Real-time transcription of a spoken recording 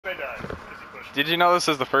Did you know this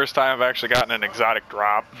is the first time I've actually gotten an exotic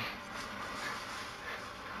drop?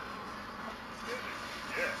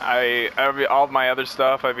 All my other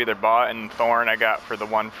stuff I've either bought, and Thorn I got for the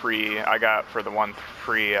one free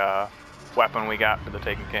weapon we got for the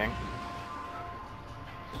Taken King.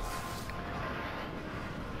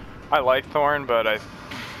 I like Thorn, but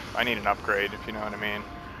I need an upgrade, if you know what I mean.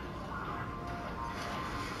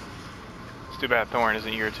 It's too bad Thorn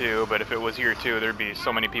isn't year 2, but if it was year 2, there'd be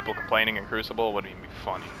so many people complaining in Crucible, it wouldn't even be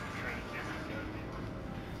funny.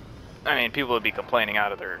 I mean, people would be complaining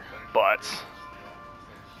out of their butts.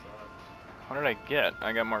 What did I get?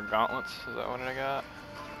 I got more gauntlets. Is that what I got?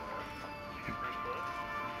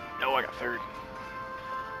 No, I got 3rd.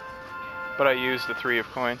 But I used the 3 of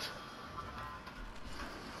coins.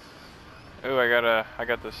 Ooh, I got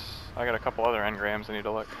a couple other engrams I need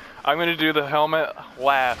to look. I'm gonna do the helmet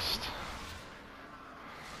last.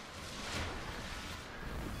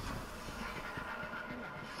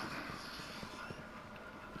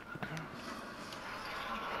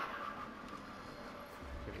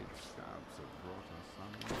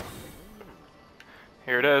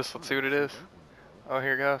 Here it is. Let's see what it is. Oh,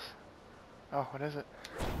 here it goes. Oh, what is it?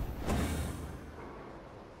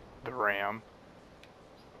 The Ram.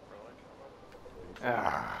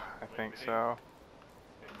 Ah, I think so.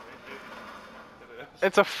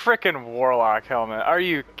 It's a frickin' Warlock helmet. Are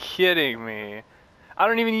you kidding me? I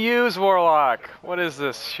don't even use Warlock. What is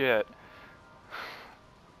this shit?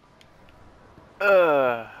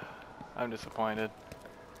 Ugh. I'm disappointed.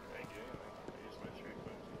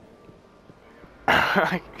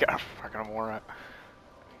 I got a fucking Warlock.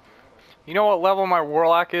 You know what level my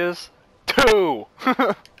Warlock is? 2!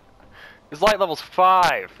 His light level's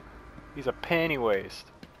 5. He's a penny waste.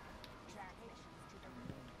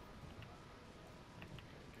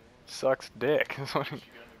 Sucks dick.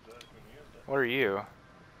 What are you?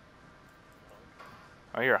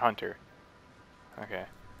 Oh, you're a hunter. Okay.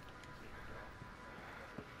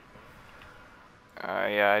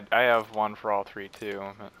 Yeah, I have one for all 3 too.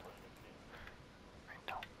 But I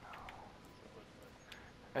don't know.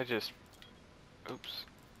 I just... Oops.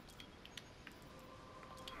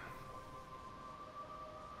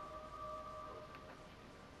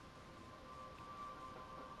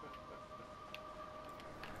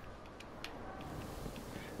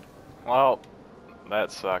 Well,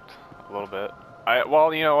 that sucked a little bit.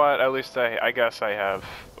 Well, you know what? At least I guess I have.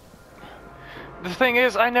 The thing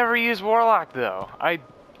is, I never use Warlock though. I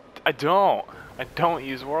don't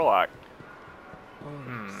use Warlock.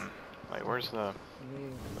 Like, where's the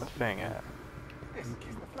thing at? This is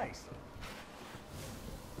the place.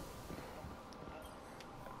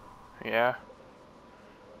 Yeah.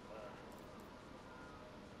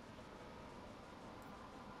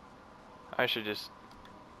 I should just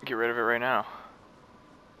get rid of it right now.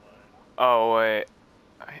 Oh wait,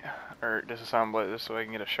 or disassemble it just so I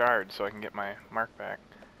can get a shard, so I can get my mark back.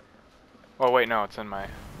 Oh wait, no, it's in my.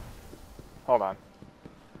 Hold on.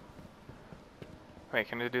 Wait,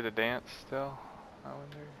 can I do the dance still? I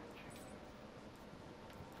wonder.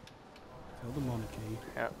 Tell the monarchy.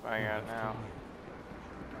 Yep, I got it now.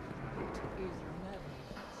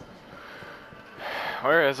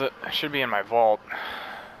 Where is it? It should be in my vault.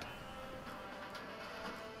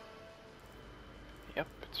 Yep,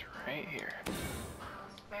 it's right here.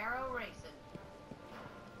 Sparrow Racing.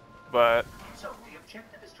 But So the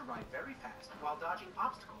objective is to ride very fast while dodging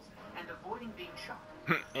obstacles and avoiding being shot.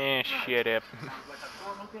 shit up. Sounds like a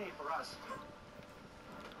normal day for us.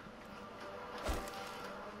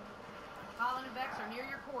 Colin and Vex are near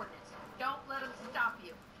your coordinates. Don't let them stop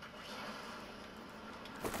you.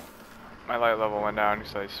 My light level went down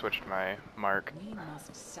because I switched my mark. We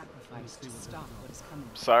must sacrifice to stop what is coming.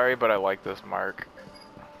 Sorry, but I like this mark.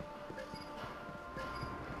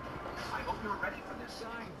 I hope you're ready for this.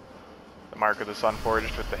 The mark of the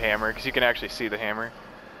Sunforged with the hammer, because you can actually see the hammer.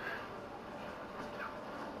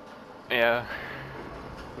 Yeah.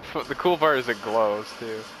 The cool part is it glows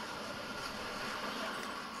too.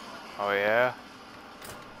 Oh yeah?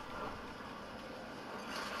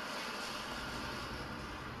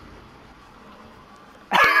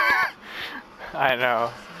 I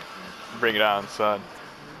know. Bring it on, son.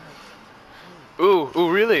 Ooh,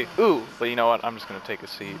 really? Ooh. But you know what? I'm just gonna take a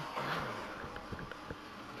seat.